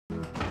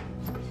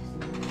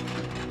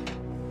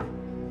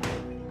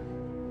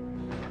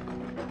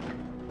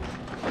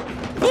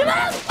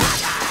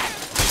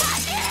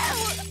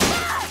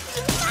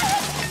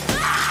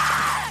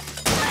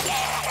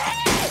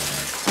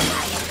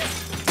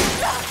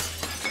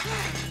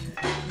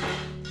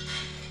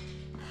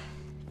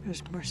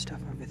There's more stuff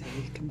over there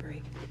you can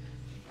break.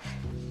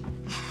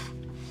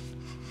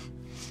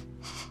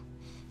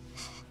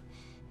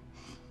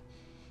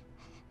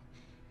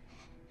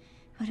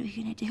 What are we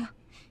gonna do?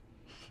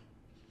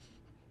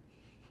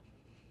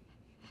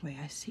 The way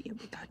I see it,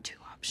 we got two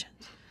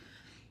options.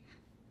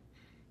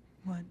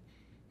 One,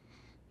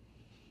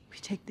 we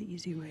take the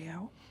easy way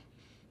out.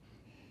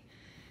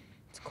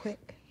 It's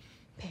quick,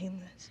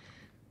 painless.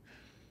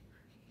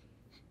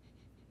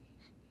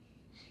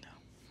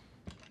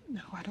 No,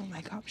 I don't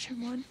like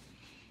option one.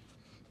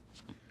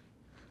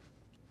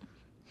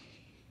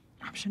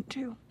 Option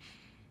two,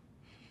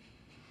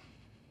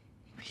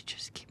 we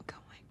just keep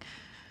going.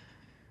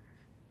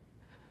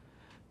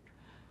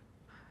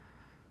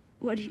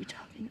 What are you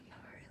talking about,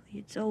 Riley?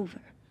 It's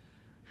over.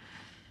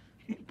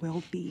 It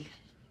will be,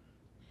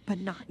 but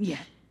not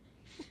yet.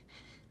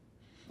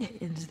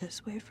 It ends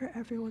this way for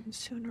everyone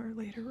sooner or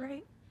later,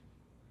 right?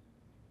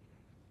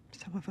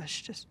 Some of us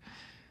just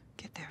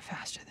get there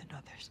faster than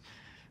others.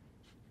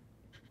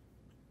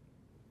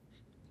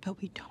 But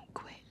we don't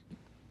quit.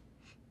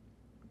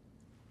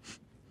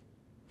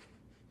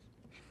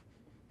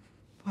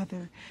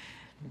 Whether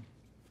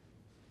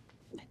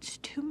it's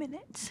 2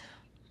 minutes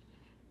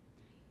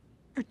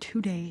or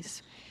 2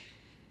 days,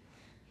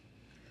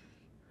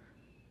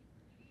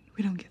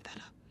 we don't give that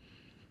up.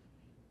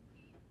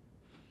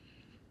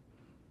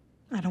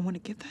 I don't want to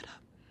give that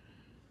up.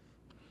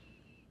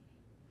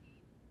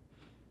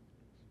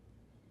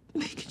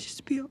 We could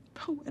just be all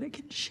poetic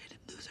and shit and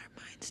lose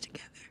our minds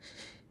together.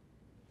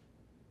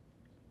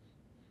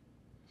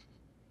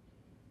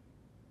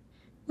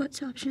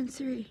 What's option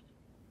 3?